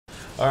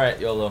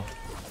Alright, YOLO.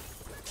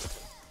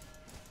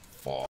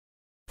 Fall.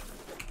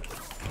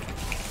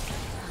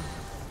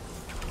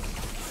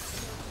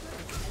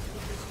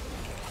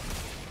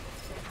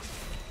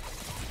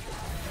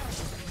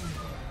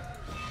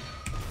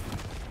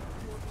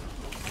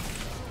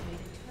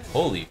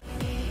 Holy.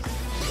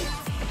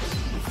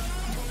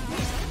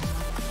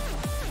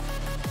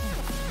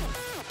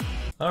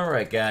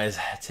 Alright guys,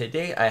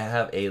 today I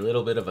have a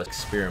little bit of an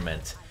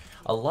experiment.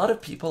 A lot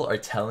of people are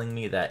telling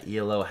me that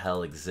ELO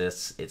Hell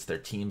exists. It's their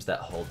teams that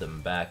hold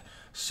them back.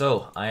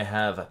 So I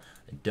have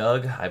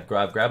dug, I've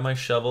grabbed my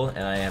shovel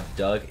and I have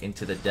dug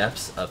into the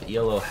depths of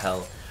ELO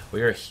Hell.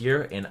 We are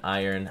here in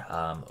Iron,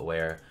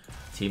 where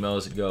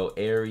Teemos go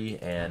Airy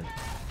and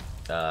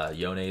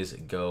Yone's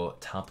go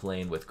top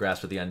lane with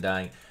Grasp of the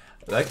Undying.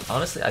 Like,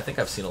 honestly, I think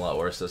I've seen a lot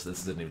worse, so this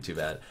isn't even too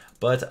bad.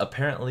 But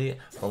apparently,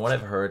 from what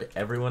I've heard,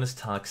 everyone is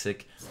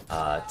toxic.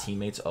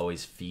 Teammates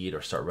always feed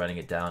or start running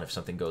it down if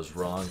something goes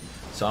wrong.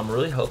 So I'm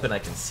really hoping I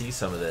can see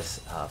some of this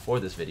for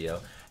this video.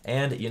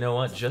 And you know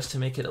what? Just to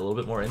make it a little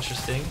bit more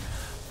interesting,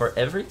 for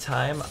every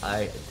time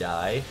I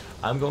die,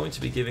 I'm going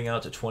to be giving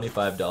out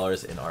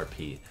 $25 in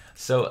RP.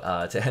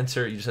 So to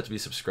enter, you just have to be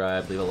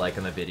subscribed, leave a like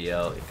on the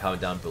video, comment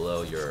down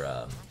below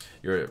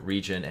your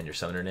region and your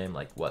summoner name,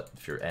 like what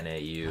if you're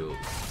NAU,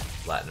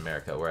 Latin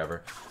America,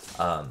 wherever.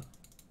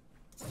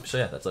 So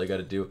yeah, that's all you got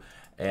to do.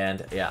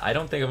 And yeah, I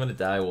don't think I'm gonna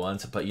die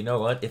once, but you know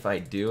what? If I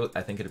do,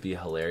 I think it'd be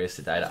hilarious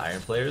to die to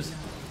Iron players.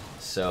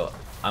 So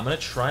I'm gonna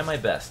try my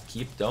best.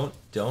 Don't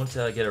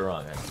get it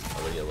wrong. I'm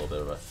already a little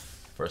bit of a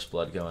first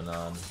blood going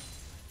on. All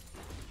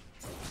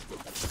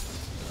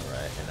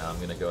right, and now I'm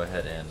gonna go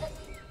ahead and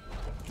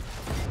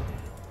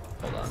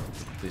hold on.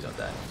 Please don't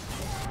die.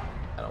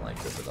 I don't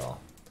like this at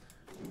all.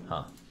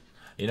 Huh.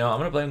 You know, I'm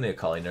gonna blame the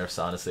Akali nerfs,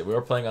 honestly. We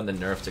were playing on the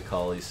nerf to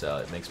Akali, so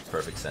it makes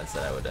perfect sense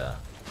that I would,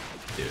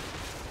 dude.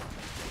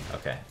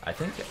 Okay, I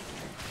think...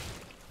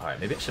 Alright,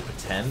 maybe I should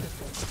pretend.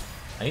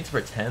 I need to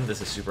pretend this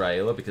is Super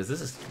ELO because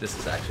this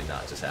is actually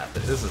not just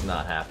happening. This is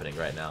not happening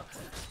right now.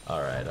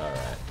 Alright,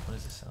 alright. What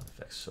is this sound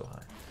effect so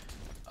high?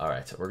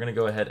 Alright, so we're gonna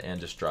go ahead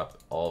and just drop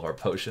all of our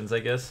potions, I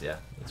guess. Yeah,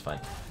 that's fine.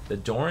 The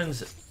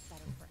Doran's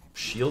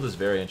shield is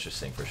very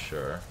interesting for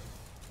sure.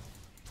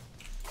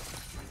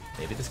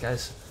 Maybe this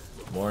guy's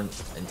more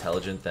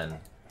intelligent than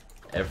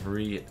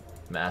every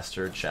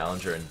Master,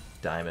 Challenger, and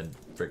Diamond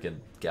freaking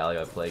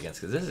Galio I play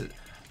against. Because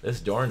this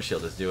Doran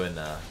shield is doing...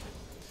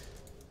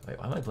 Wait,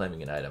 why am I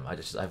blaming an item? I've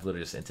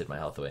literally just inted my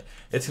health away.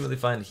 It's completely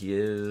fine. He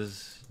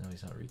is... No,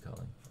 he's not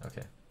recalling.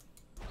 Okay.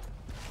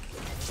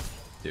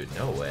 Dude,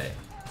 no way.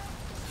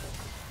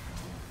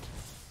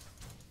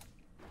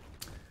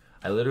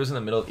 I literally was in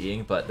the middle of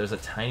Eing, but there's a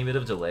tiny bit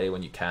of delay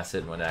when you cast it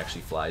and when it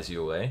actually flies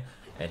you away.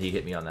 And he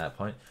hit me on that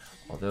point.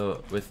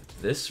 Although,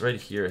 with this right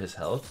here, his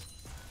health...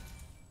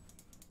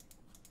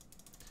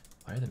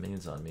 Why are the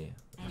minions on me?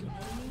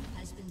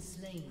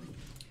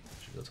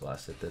 Should go till I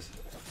hit this.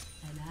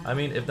 I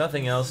mean, if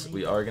nothing else,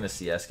 we are gonna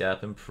CS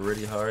gap him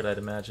pretty hard, I'd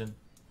imagine.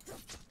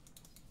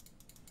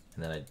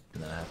 And then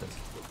that happens.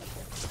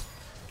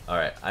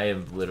 Alright, I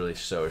am literally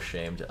so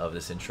ashamed of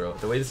this intro.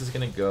 The way this is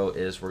gonna go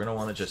is we're gonna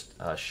want to just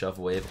shove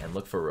wave and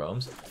look for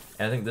roams.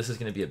 And I think this is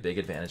gonna be a big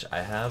advantage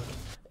I have,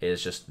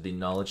 is just the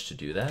knowledge to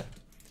do that.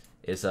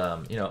 Is,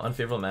 you know,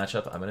 unfavorable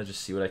matchup, I'm gonna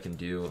just see what I can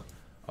do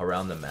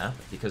around the map,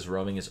 because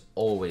roaming is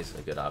always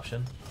a good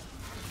option.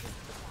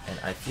 And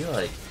I feel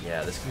like,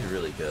 yeah, this could be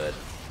really good,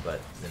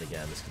 but then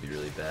again, this could be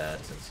really bad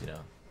since, you know.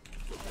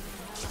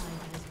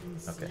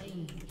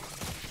 Okay.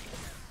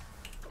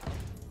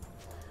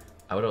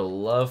 I would have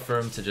loved for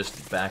him to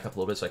just back up a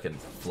little bit so I can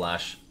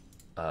flash.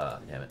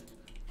 Damn it.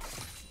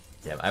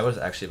 Yeah, I was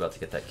actually about to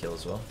get that kill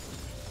as well.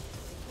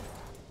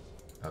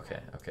 Okay,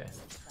 okay. I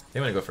think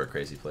I'm gonna go for a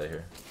crazy play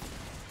here.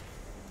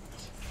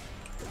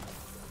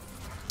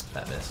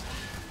 That missed.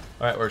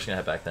 Alright, we're just gonna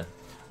head back then.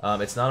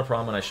 It's not a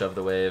problem when I shove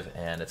the wave,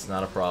 and it's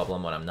not a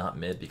problem when I'm not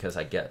mid because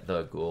I get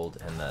the gold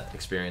and the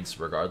experience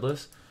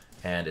regardless.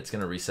 And it's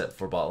gonna reset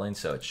for bot lane,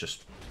 so it's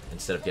just,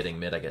 instead of getting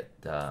mid, I get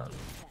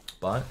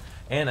bot.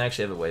 And I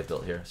actually have a wave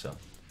built here, so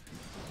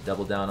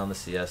double down on the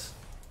CS.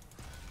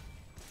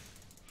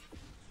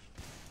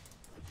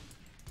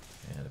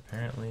 And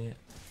apparently...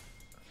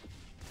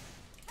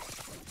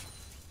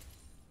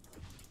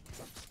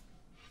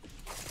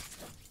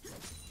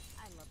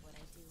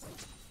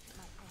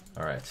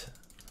 Alright.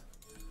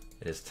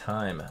 It is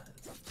time.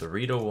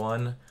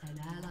 3-1,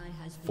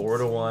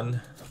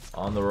 4-1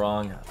 on the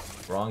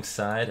wrong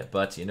side,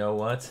 but you know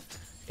what?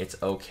 It's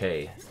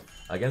okay.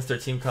 Against their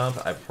team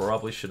comp, I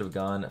probably should have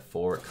gone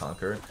for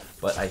Conquer,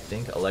 but I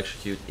think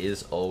Electrocute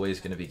is always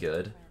going to be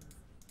good.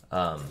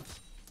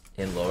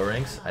 In lower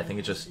ranks, I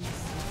think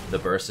the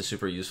burst is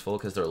super useful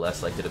because they're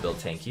less likely to build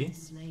tanky.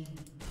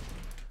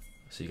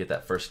 So you get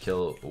that first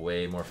kill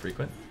way more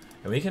frequent.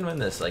 And we can win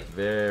this like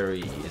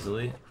very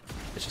easily.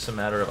 It's just a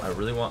matter of, I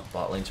really want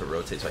bot lane to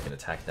rotate so I can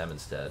attack them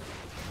instead.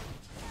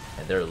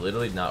 And they're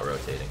literally not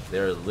rotating.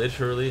 They're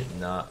literally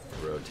not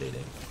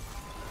rotating.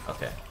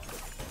 Okay.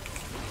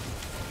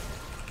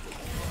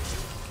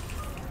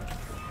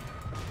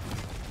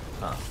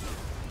 Huh.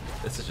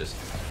 This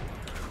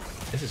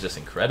is just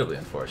incredibly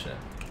unfortunate.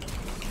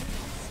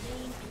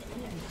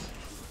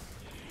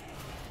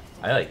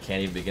 I like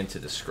can't even begin to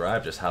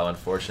describe just how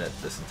unfortunate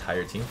this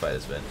entire team fight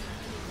has been.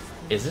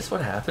 Is this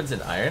what happens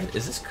in Iron?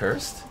 Is this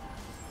cursed?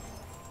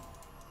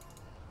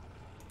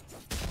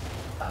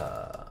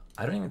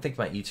 I don't even think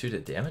my E2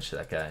 did damage to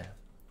that guy.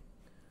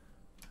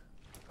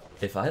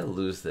 If I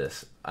lose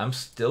this, I'm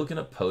still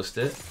gonna post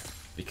it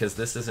because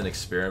this is an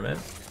experiment.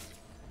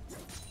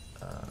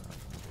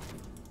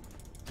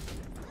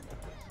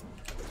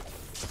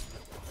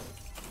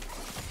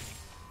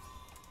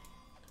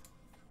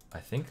 I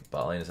think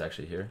bot lane is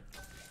actually here.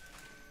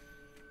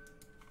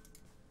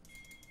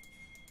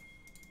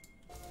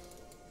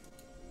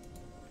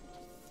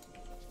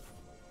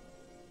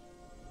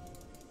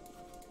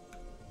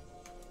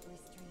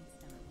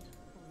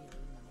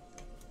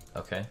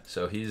 Okay,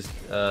 so he's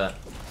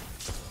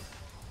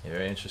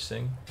very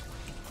interesting.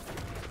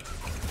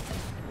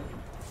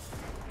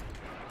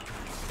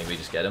 I think we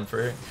just get him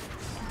for...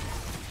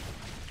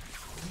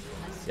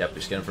 Yep, we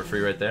just get him for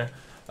free right there.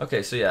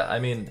 Okay, so yeah, I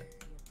mean,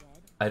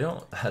 I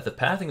don't... The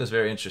pathing was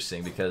very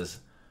interesting because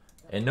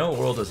in no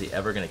world was he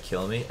ever going to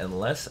kill me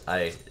unless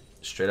I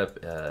straight up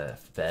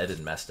fed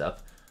and messed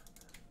up.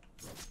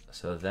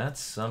 So that's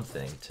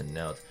something to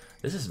note.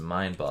 This is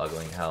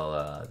mind-boggling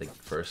how the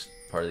first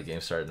part of the game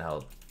started and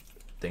how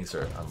things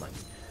are unlucky.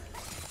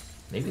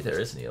 Maybe there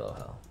is an ELO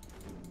Hell.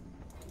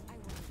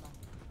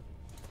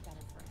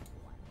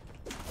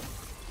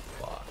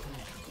 Fuck.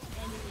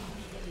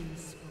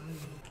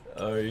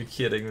 Are you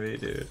kidding me,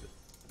 dude?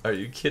 Are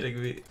you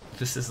kidding me?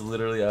 This is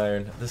literally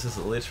Iron. This is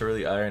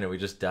literally Iron, and we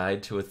just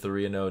died to a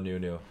 3-0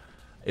 Nunu.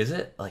 Is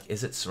it like?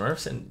 Is it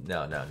Smurfs? And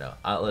no.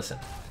 Listen,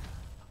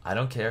 I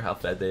don't care how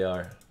fed they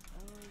are.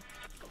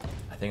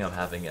 I think I'm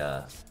having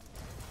a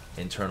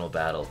internal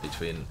battle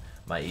between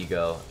my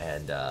ego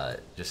and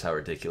just how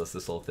ridiculous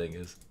this whole thing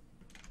is.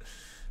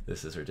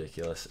 This is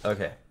ridiculous.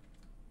 Okay,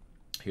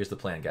 here's the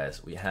plan,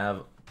 guys. We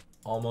have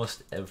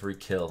almost every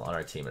kill on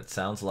our team. It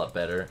sounds a lot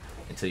better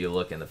until you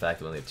look in the fact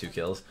that we only have 2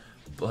 kills.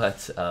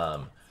 But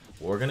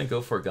we're going to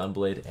go for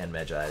Gunblade and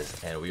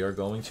Medjai's, and we are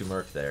going to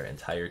murk their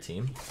entire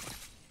team.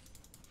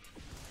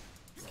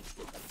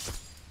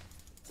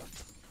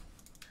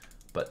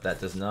 But that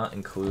does not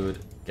include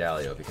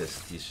Galio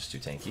because he's just too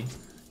tanky.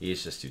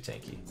 He's just too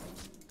tanky.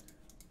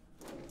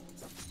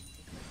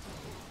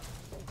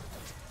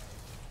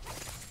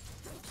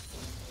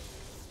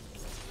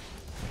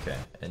 Okay,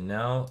 and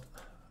now,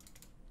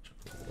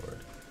 ward.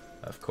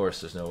 Of course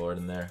there's no ward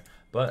in there,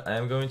 but I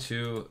am going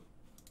to,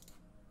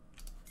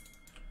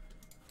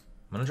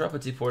 I'm gonna drop a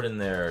deep ward in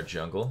their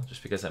jungle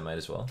just because I might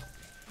as well.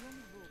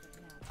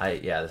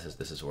 Yeah,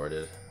 this is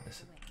warded.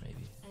 This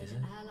maybe is it?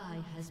 An ally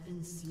has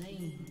been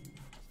slain.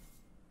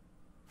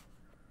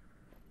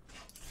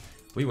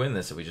 We win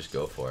this if we just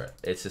go for it.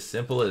 It's as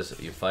simple as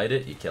you fight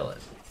it, you kill it.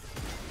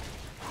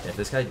 And if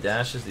this guy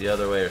dashes the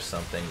other way or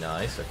something,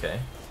 nice. Okay,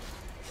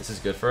 this is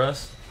good for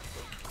us.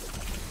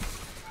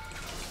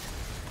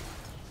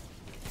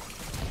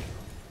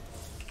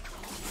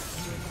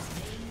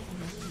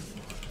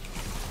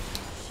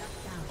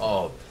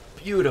 Oh,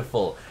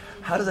 beautiful.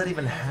 How does that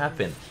even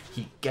happen?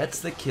 He gets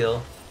the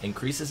kill,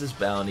 increases his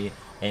bounty,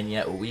 and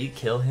yet we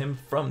kill him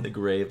from the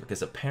grave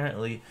because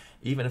apparently,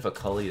 even if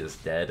Akali is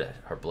dead,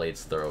 her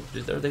blades throw...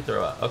 They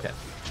throw out. Okay.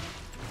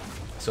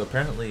 So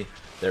apparently,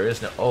 there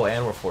is no... Oh,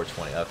 and we're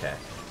 420. Okay.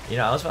 You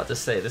know, I was about to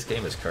say, this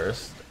game is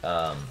cursed.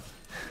 I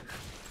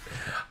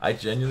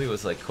genuinely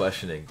was, like,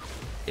 questioning,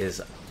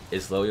 is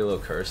low elo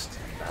cursed?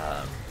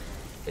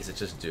 Is it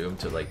just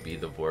doomed to, like, be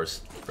the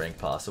worst rank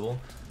possible?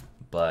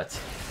 But,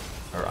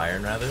 or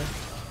Iron rather.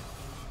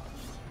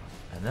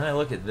 And then I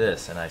look at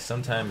this, and I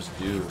sometimes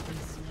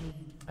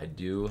I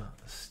do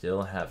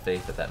still have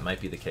faith that that might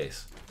be the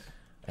case.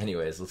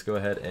 Anyways, let's go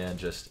ahead and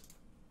just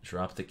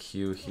drop the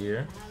Q here.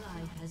 An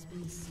ally has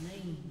been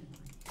slain.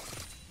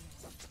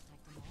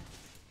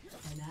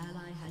 An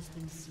ally has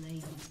been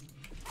slain.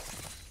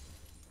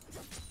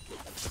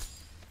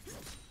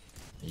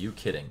 Are you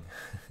kidding?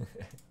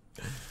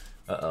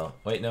 Uh-oh.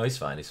 Wait, no, he's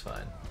fine, he's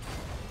fine.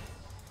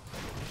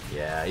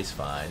 Yeah, he's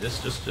fine.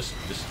 Just...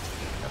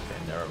 Okay,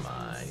 never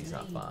mind. He's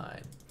not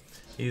fine.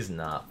 He's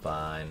not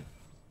fine.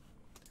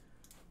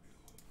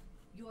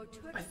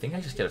 I think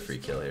I just get a free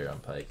kill here on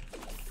Pyke.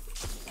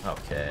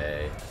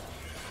 Okay.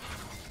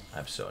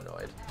 I'm so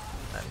annoyed.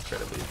 I'm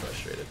incredibly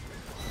frustrated.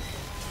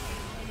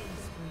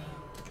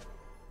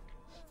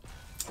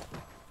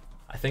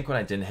 I think when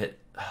I didn't hit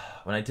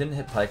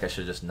Pyke, I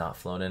should have just not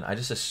flown in. I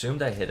just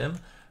assumed I hit him,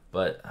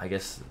 but I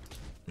guess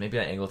maybe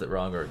I angled it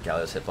wrong, or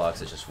Galio's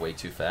hitbox is just way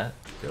too fat.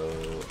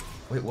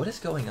 Wait, what is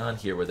going on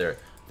here where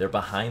they're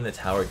behind the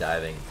tower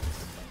diving?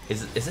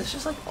 Is this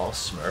just like all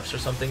Smurfs or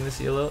something, this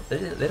ELO?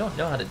 They don't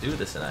know how to do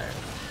this in Iron.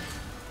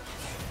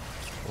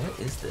 What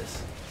is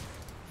this?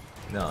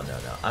 No.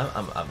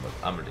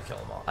 I'm ready to kill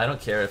them all. I don't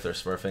care if they're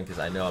Smurfing because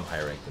I know I'm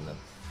higher ranked than them.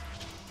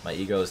 My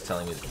ego is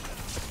telling me that.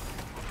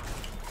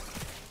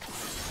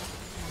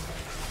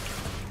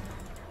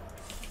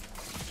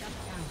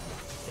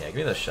 Yeah, give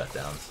me those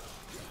shutdowns.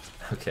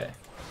 Okay.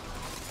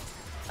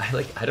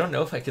 I don't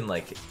know if I can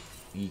like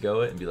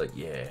ego it and be like,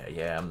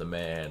 yeah, I'm the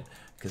man,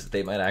 because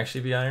they might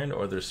actually be iron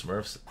or they're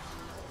Smurfs.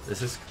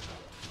 This is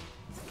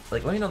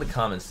like, let me know in the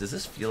comments. Does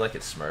this feel like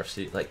it's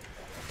Smurfs? Like,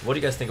 what do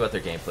you guys think about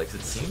their gameplay? Because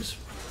it seems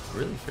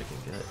really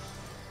freaking good.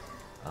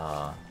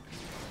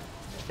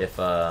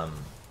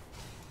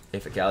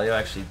 If Galio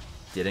actually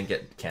didn't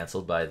get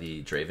cancelled by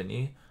the Draven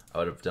E, I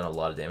would have done a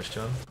lot of damage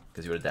to him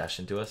because he would have dashed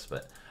into us,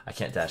 but I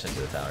can't dash into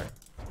the tower.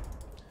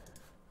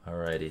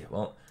 Alrighty,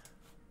 well,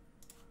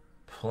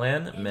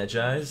 Plan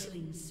Medjai's.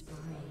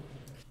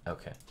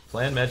 Okay,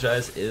 Plan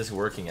Medjai's is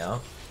working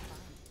out.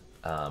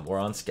 We're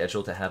on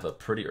schedule to have a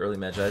pretty early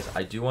Medjai's.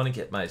 I do want to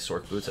get my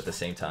Sork boots at the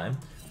same time,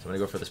 so I'm gonna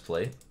go for this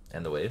play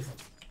and the wave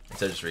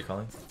instead of just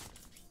recalling.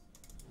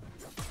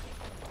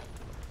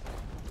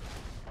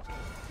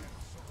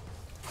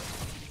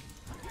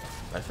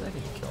 I feel like I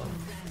can kill him.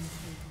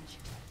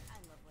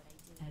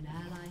 An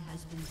ally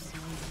has been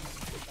slain.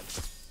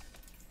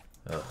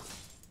 Ugh.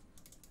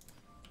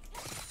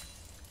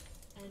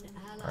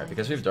 Alright, Ally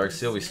because we have Dark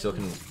Seal, we still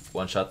can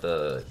one-shot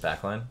the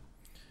backline.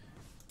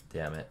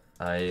 Damn it.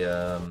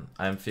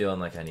 I'm feeling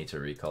like I need to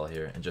recall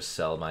here and just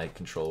sell my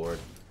control ward.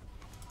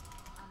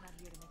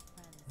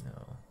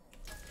 No.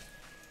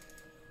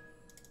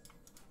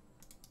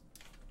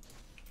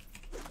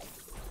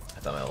 I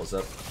thought my ult was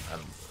up.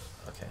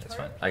 Okay, it's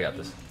fine. I got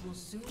this.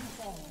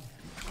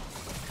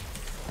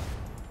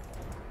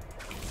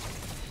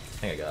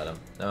 I think I got him.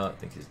 No, I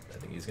think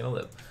he's gonna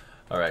live.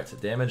 Alright, so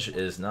damage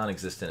is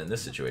non-existent in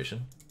this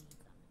situation.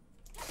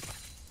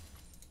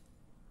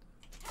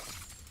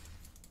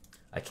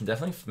 I can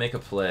definitely make a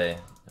play.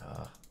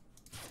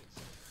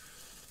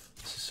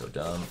 This is so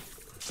dumb.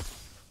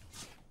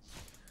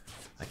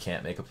 I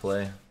can't make a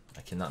play.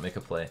 I cannot make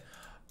a play.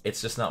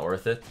 It's just not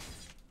worth it.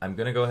 I'm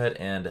gonna go ahead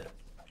and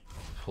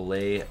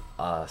play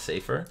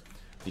safer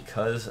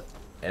because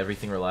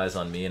everything relies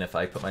on me, and if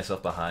I put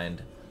myself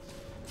behind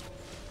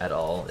at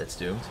all, it's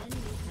doomed.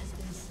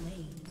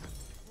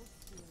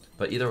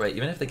 But either way,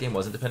 even if the game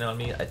wasn't dependent on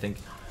me, I think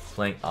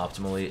playing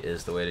optimally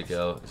is the way to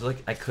go. So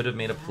like, I could have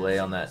made a play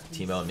on that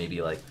Teemo and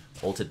maybe like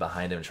ulted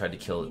behind him and tried to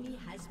kill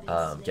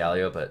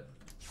Galio, but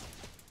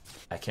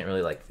I can't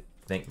really like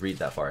read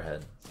that far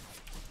ahead.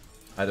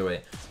 Either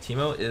way,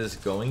 Teemo is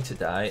going to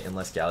die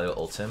unless Galio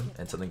ults him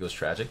and something goes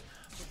tragic,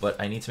 but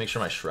I need to make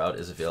sure my Shroud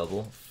is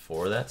available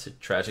for that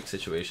tragic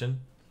situation.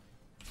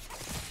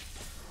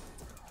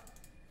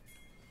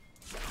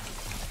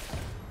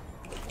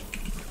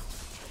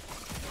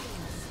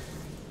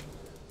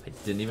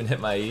 Didn't even hit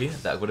my E.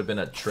 That would have been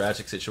a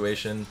tragic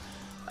situation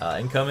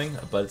incoming,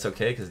 but it's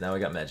okay because now we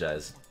got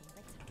Medjai's.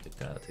 Take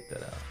that out.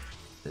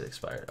 It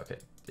expired. Okay,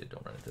 dude,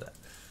 don't run into that.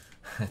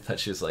 I thought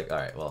she was like,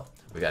 alright, well,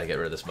 we gotta get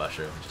rid of this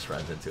mushroom. Just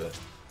runs into it.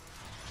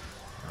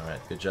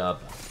 Alright, good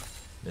job,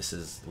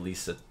 Mrs.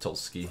 Lisa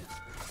Tolsky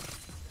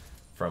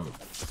from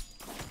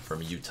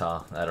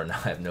Utah. I don't know,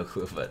 I have no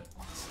clue, but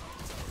it's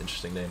an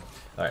interesting name.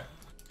 Alright.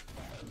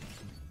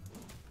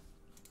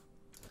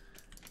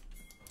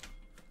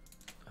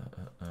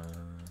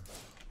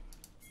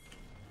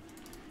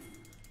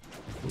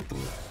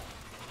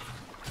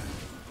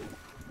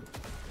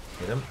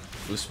 Hit him.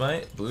 Blue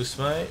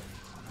smite,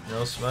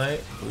 no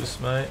smite, blue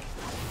smite.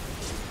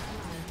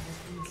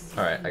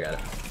 Alright, I got it.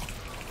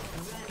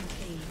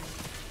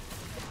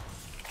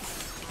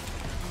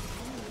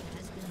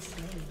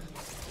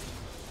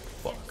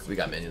 Fuck, we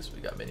got minions, we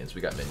got minions.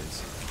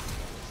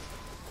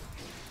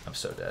 I'm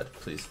so dead.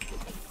 Please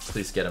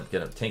get him,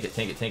 Tank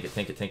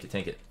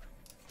it.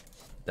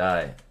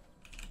 Die.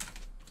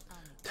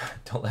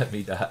 Don't let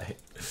me die.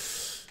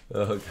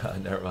 Oh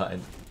god, never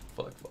mind.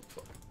 Fuck.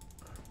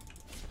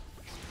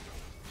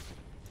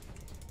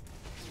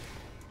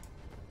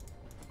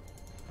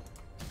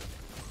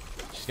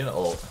 She's gonna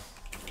ult.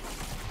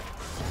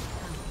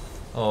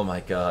 Oh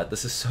my god,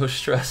 this is so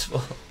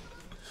stressful.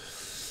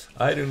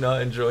 I do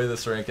not enjoy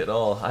this rank at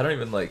all. I don't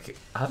even like,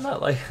 I'm not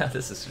like,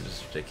 this is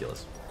just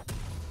ridiculous.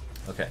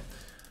 Okay.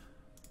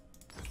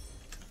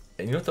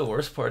 And you know what the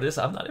worst part is?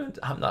 I'm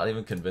not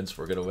even convinced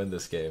we're gonna win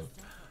this game.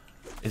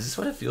 Is this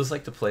what it feels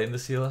like to play in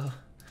this ELO?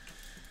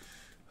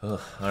 Oh,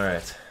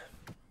 alright.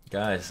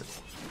 Guys,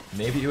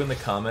 maybe you in the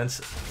comments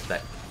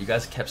that you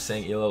guys kept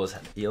saying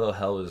ELO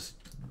Hell was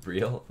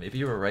real. Maybe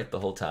you were right the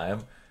whole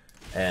time,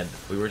 and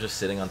we were just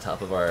sitting on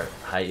top of our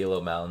high ELO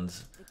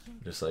mountains,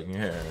 just like,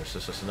 yeah, it's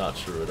just not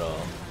true at all.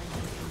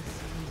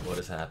 What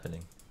is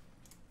happening?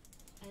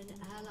 An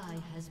ally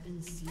has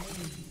been slain.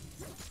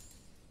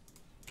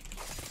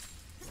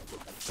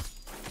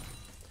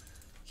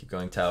 Keep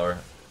going tower.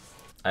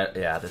 I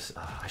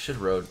should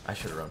have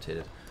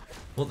rotated.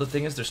 Well, the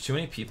thing is, there's too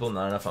many people,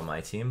 not enough on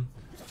my team.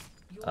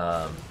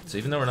 So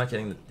even though we're not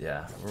getting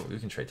the, we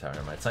can trade tower.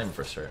 Never mind. It's not even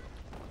first turret.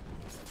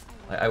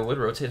 I would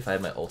rotate if I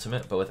had my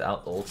ultimate, but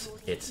without ult,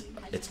 it's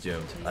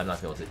doomed. I'm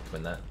not gonna be able to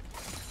win that.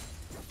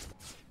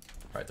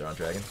 Alright, they're on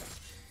dragon.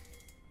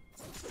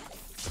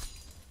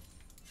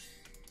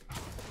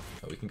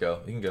 Oh, we can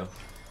go.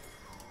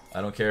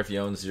 I don't care if you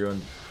own 0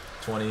 and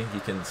 20.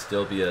 You can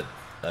still be a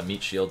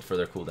meat shield for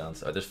their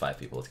cooldowns. Oh, there's 5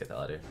 people. Let's get the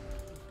hell out of here.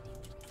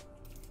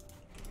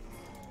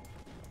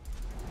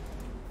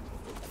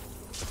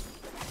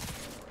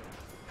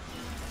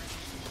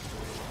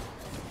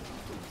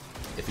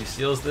 If he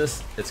steals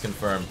this, it's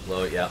confirmed.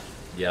 Low, yep,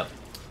 yep.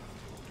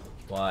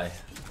 Why?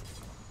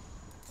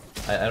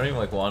 I don't even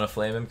like want to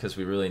flame him because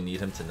we really need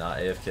him to not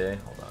AFK.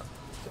 Hold on,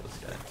 let's kill this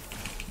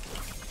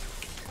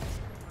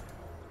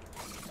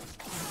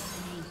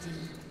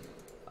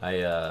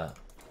guy.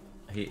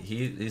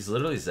 He's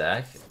literally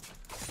Zach.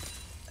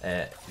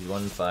 He's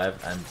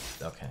 1-5. I'm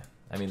okay.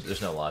 I mean,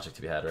 there's no logic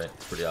to be had, right?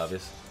 It's pretty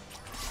obvious.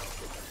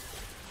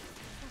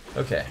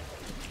 Okay.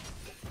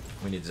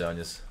 We need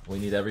Zonias. We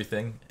need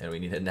everything, and we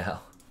need it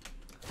now.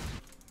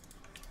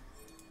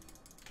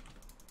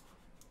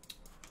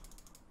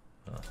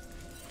 Huh.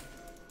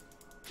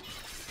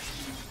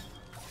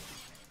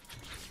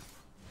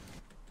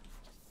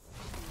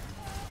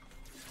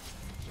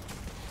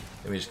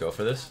 Can we just go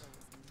for this?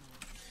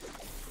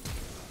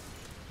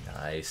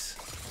 Nice.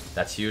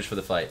 That's huge for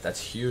the fight.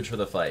 That's huge for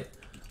the fight.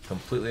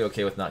 Completely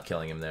okay with not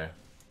killing him there.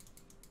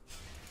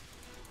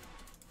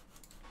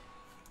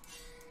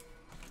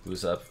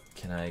 Who's up?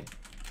 Can I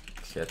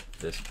get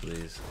this,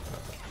 please?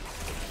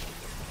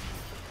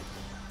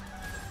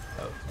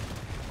 Oh.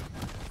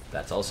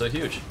 That's also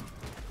huge.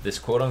 This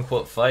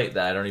quote-unquote fight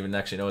that I don't even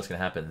actually know what's going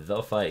to happen,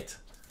 the fight,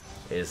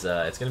 is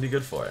it's going to be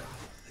good for it.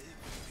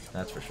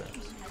 That's for sure.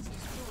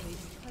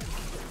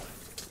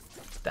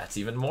 That's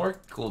even more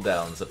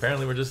cooldowns.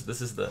 Apparently we're just,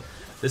 this is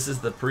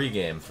the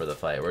pre-game for the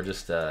fight. We're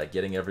just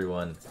getting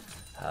everyone,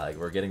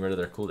 we're getting rid of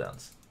their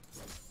cooldowns.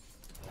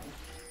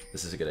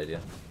 This is a good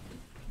idea.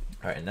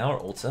 Alright, and now our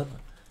ult's up.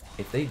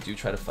 If they do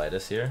try to fight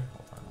us here,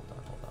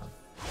 hold on.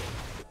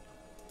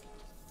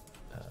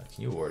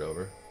 Can you ward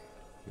over?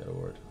 You got a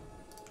ward.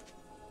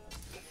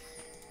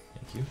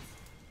 Thank you.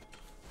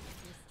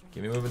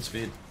 Give me movement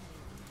speed.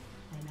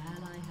 An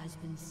ally has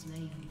been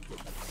slain.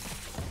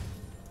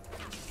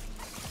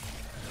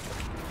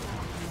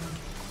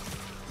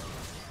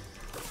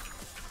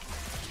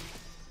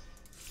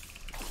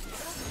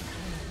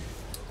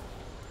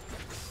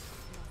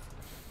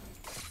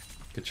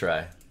 Good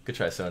try. Good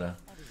try, Sona.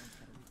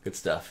 Good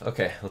stuff.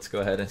 Okay, let's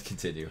go ahead and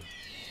continue.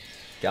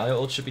 Galio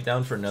ult should be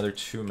down for another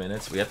 2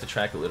 minutes. We have to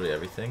track literally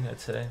everything, I'd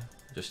say,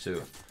 just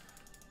to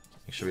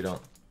make sure we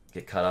don't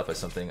get caught up by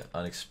something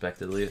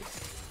unexpectedly.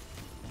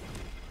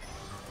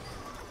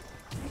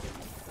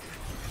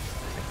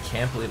 I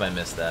can't believe I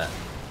missed that.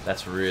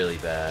 That's really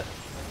bad.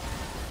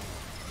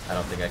 I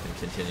don't think I can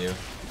continue.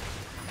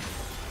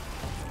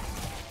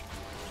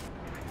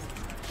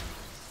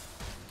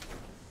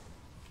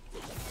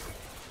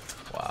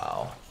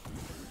 Wow.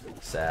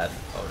 Sad.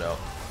 Oh no.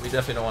 We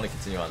definitely don't want to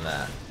continue on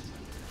that.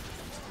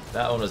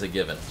 That one was a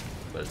given,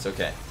 but it's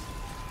okay.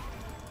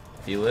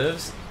 If he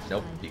lives,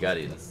 nope, you got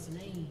eaten.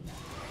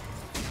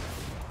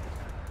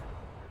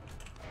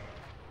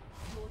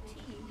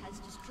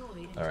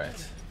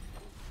 Alright.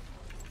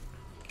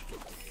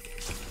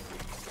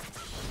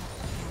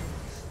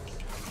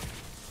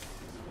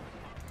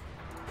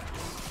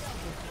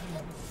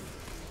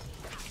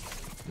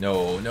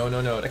 No, no,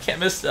 no, no. I can't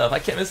miss stuff. I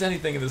can't miss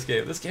anything in this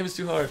game. This game is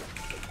too hard.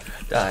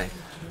 Die.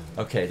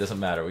 Okay, doesn't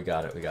matter. We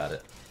got it. We got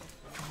it.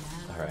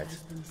 Alright.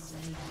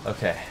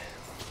 Okay.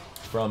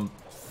 From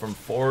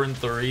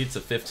 4-3 to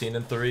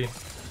 15-3,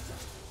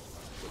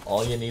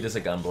 all you need is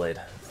a gunblade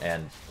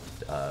and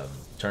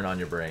turn on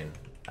your brain.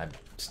 I'm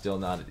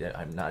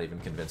not even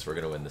convinced we're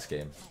gonna win this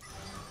game.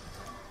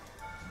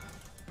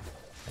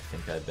 I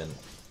think I've been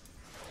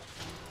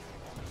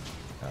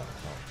oh,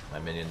 my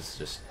minions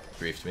just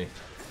griefed me.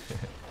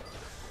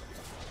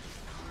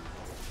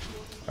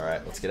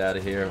 Alright, let's get out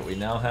of here. We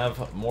now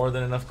have more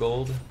than enough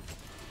gold.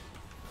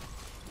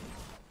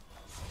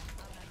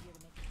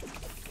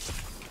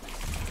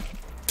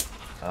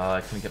 Oh,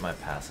 I couldn't get my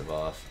passive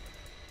off.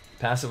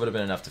 Passive would have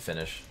been enough to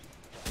finish.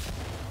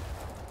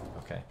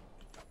 Okay.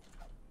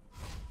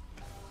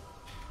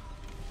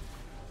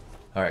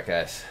 Alright,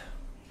 guys.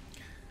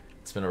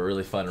 It's been a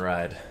really fun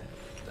ride.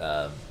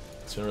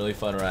 It's been a really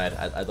fun ride.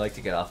 I'd like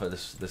to get off of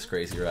this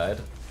crazy ride.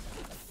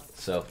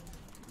 So,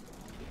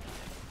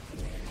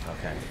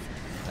 okay.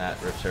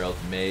 That Rift Herald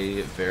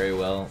may very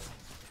well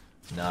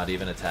not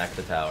even attack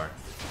the tower.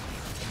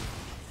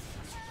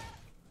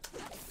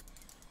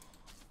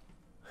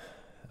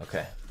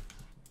 Okay.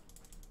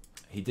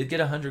 He did get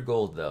 100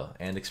 gold though,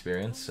 and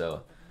experience,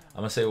 so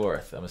I'm gonna say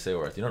worth. I'm gonna say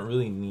worth. You don't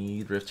really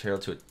need Rift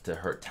Herald to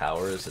hurt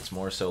towers. It's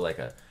more so like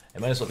it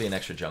might as well be an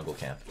extra jungle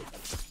camp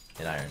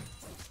in Iron.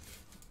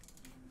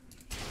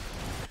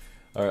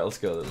 Alright, let's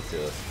go. Let's do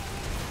this.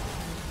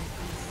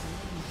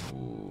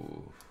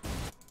 Ooh.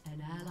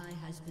 An ally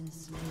has been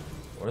slain.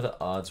 What are the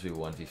odds we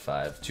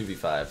 1v5?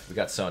 2v5. We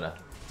got Sona.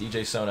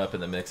 DJ Sona up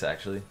in the mix,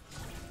 actually.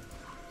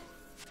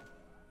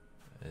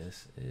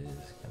 This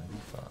is gonna be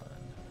fun.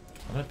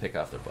 I'm gonna pick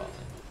off their bot lane.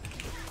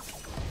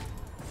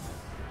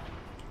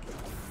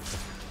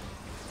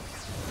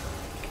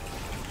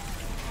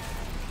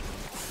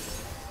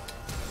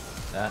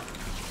 That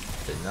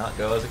did not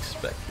go as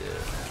expected.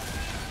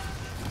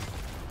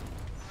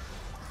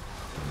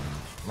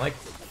 I'm like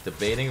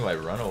debating, do I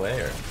run away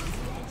or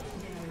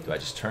do I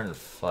just turn and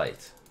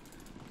fight?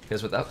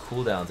 Because without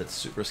cooldowns it's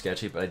super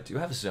sketchy, but I do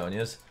have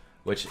Zonias,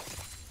 which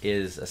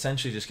is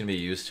essentially just going to be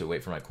used to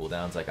wait for my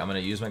cooldowns. Like, I'm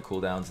going to use my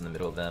cooldowns in the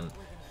middle of them,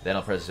 then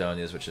I'll press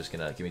Zonia's, which is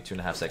going to give me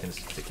 2.5 seconds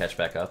to catch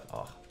back up.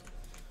 Oh.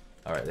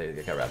 Alright, they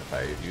got rapid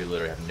fire. You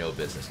literally have no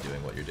business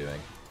doing what you're doing.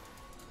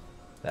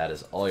 That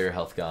is all your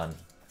health gone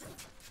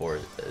for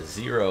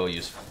 0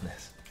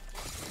 usefulness.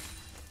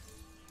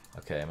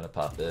 Okay, I'm going to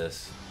pop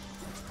this.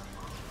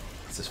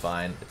 This is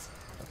fine. It's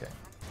okay.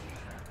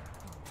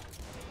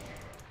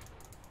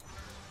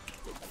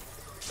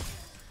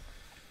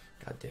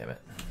 God damn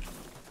it.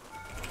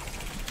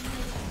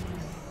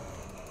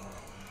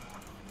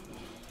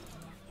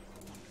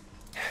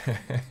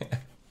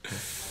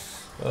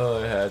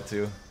 Oh, I had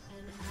to.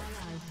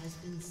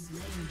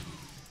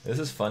 This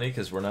is funny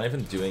because we're not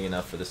even doing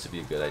enough for this to be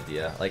a good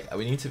idea. Like,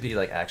 we need to be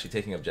like actually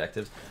taking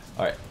objectives.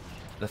 All right,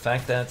 the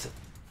fact that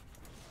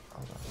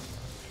hold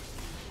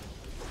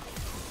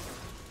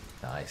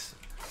on. Nice.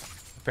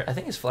 I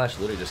think his flash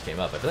literally just came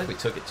up. I feel like we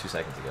took it 2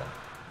 seconds ago.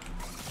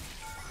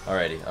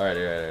 Alrighty,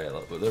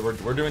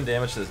 alright. We're doing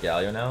damage to this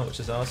Galio now, which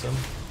is awesome.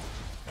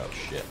 Oh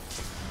shit.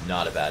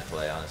 Not a bad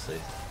play,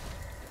 honestly.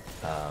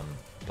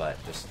 But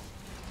just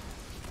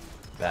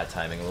bad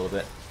timing a little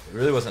bit. It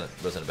really wasn't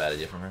a bad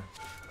idea from her.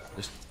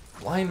 Just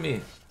blind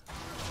me.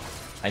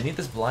 I need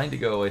this blind to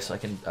go away so I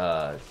can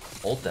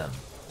ult them.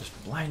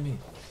 Just blind me.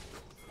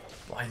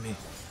 Blind me.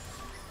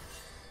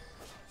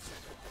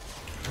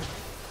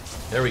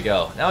 There we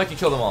go. Now I can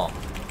kill them all.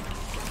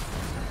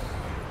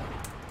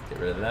 Get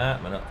rid of that.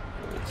 I'm gonna ult.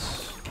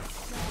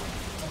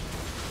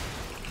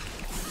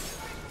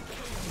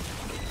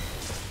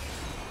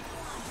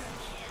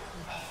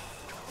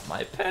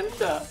 My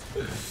penta.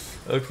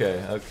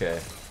 Okay, okay.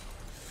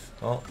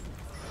 Well,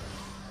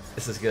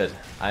 this is good.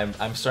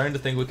 I'm starting to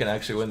think we can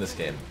actually win this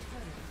game.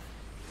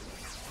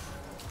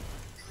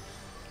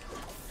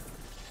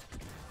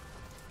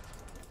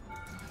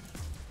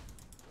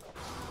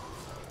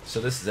 So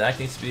this Zac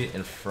needs to be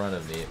in front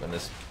of me when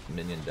this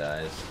minion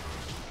dies.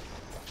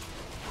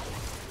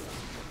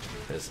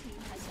 Because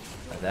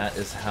that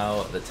is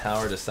how the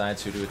tower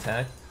decides who to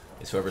attack,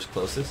 is whoever's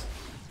closest.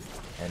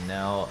 And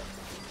now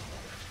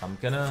I'm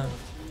gonna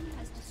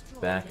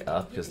back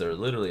up because they're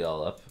literally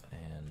all up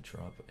and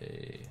drop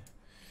a...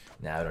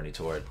 Nah, I don't need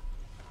to ward.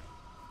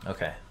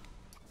 Okay.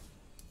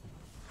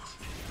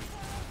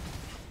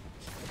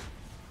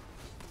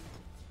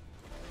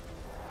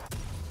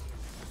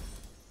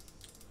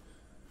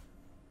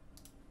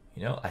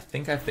 You know, I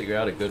think I figured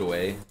out a good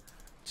way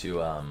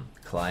to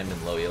climb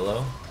in low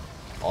elo.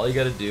 All you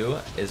gotta do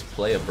is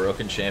play a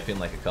broken champion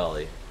like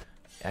Akali.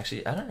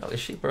 Actually, I don't know, is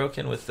she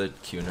broken with the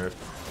Q nerf?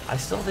 I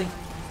still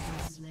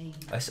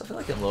feel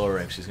like in lower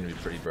rank she's gonna be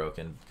pretty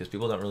broken because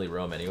people don't really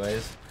roam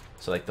anyways.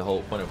 So like the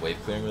whole point of wave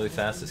clearing really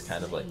fast is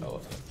kind of like,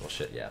 oh well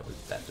shit, yeah,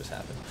 that just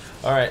happened.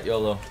 Alright,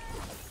 YOLO.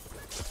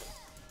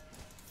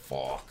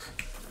 Fuck.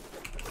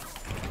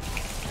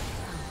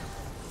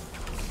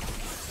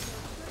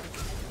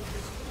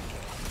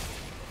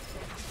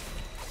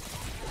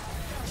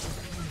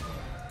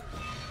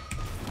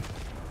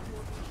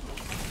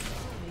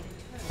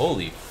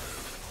 Holy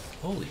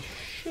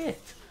shit.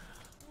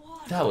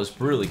 That was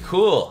really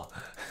cool.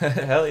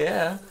 Hell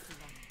yeah.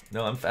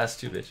 No, I'm fast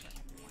too, bitch.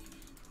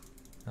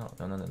 No,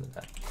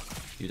 die.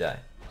 You die.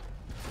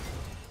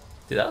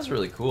 Dude, that was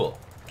really cool.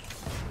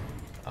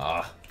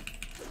 Ah,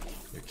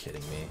 you're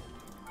kidding me.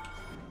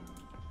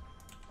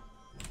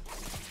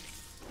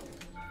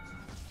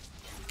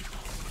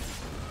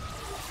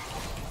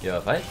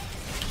 Yo,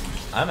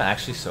 I'm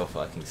actually so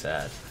fucking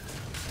sad.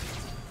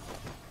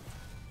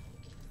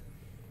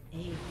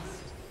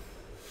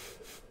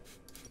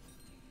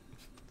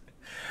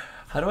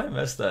 How do I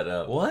mess that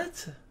up?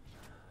 What?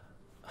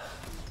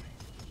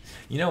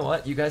 You know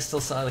what? You guys still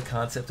saw the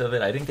concept of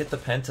it. I didn't get the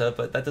penta,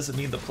 but that doesn't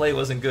mean the play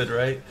wasn't good,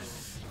 right?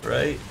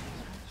 Right?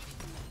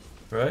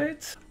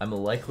 Right? I'm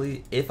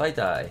likely, if I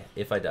die,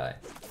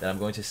 then I'm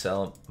going to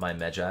sell my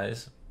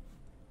Medjais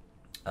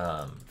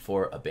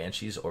for a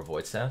Banshees or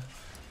Void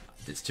Staff.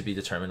 It's to be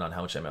determined on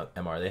how much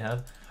MR they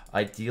have.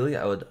 Ideally,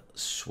 I would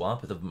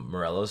swap the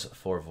Morellos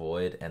for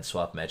Void and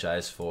swap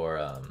Medjais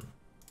for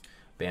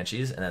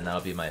Banshees, and then that'll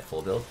be my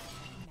full build.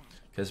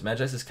 Because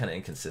Medjais is kind of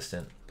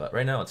inconsistent, but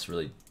right now it's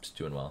really just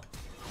doing well.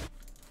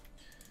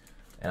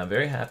 And I'm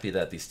very happy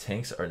that these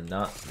tanks are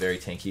not very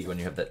tanky when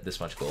you have this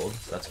much gold,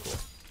 so that's cool.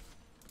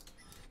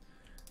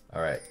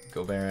 Alright,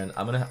 go Baron.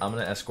 I'm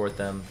gonna escort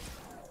them.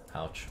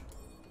 Ouch.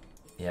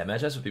 Yeah,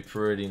 Medjais would be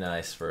pretty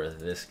nice for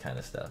this kind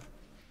of stuff.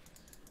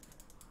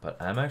 But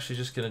I'm actually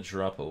just gonna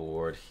drop a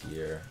ward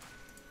here.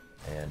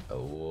 And a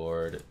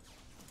ward.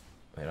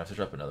 Wait, I have to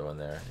drop another one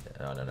there.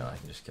 No, I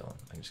can just kill him.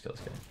 I can just kill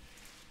this guy.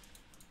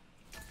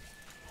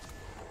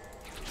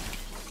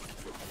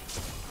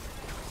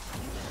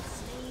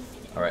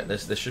 Alright,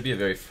 this should be a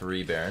very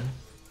free Baron.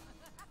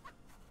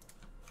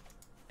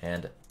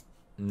 And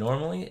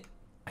normally,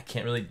 I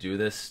can't really do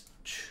this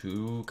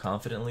too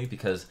confidently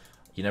because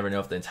you never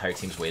know if the entire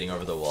team's waiting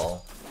over the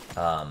wall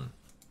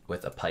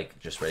with a pike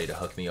just ready to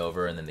hook me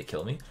over and then they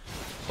kill me.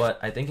 But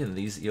I think in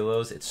these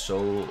ELOs, it's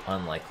so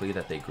unlikely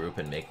that they group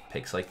and make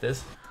picks like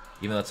this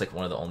even though it's like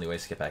one of the only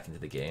ways to get back into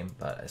the game.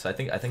 But so I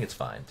think it's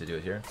fine to do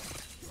it here.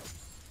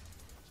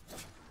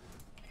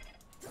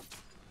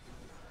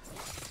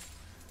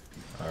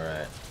 All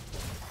right.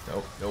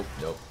 Nope, nope,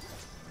 nope.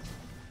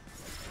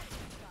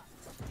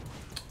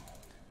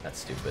 That's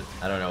stupid.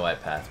 I don't know why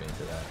it pathed me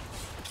into that.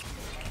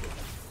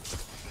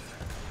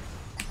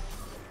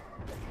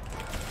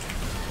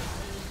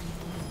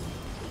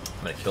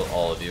 I'm gonna kill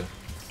all of you.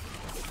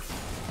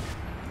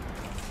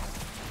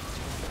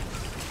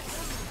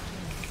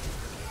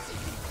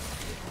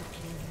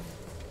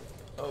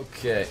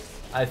 Okay,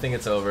 I think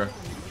it's over.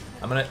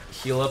 I'm gonna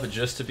heal up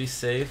just to be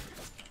safe.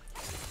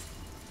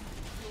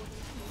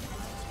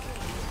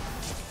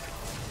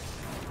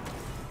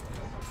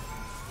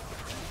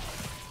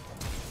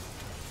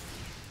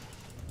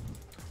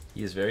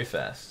 He is very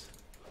fast.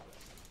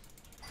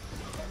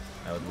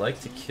 I would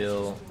like to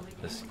kill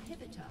this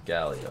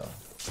Galio,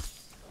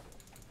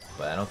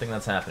 but I don't think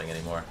that's happening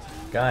anymore.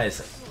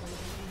 Guys,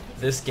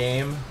 this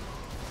game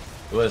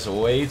was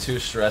way too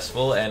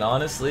stressful, and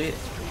honestly,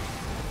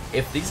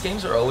 if these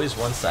games are always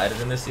one-sided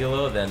in this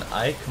ELO, then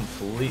I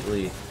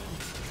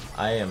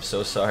am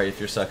so sorry if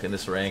you're stuck in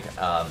this rank.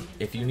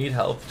 If you need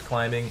help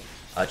climbing,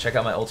 check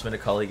out my Ultimate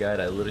Akali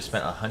guide. I literally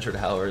spent 100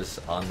 hours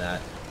on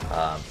that.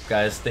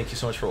 Guys, thank you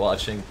so much for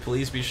watching.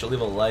 Please be sure to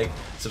leave a like,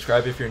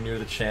 subscribe if you're new to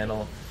the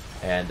channel,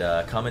 and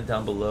comment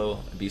down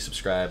below and be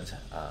subscribed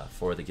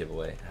for the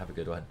giveaway. Have a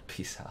good one.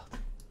 Peace out.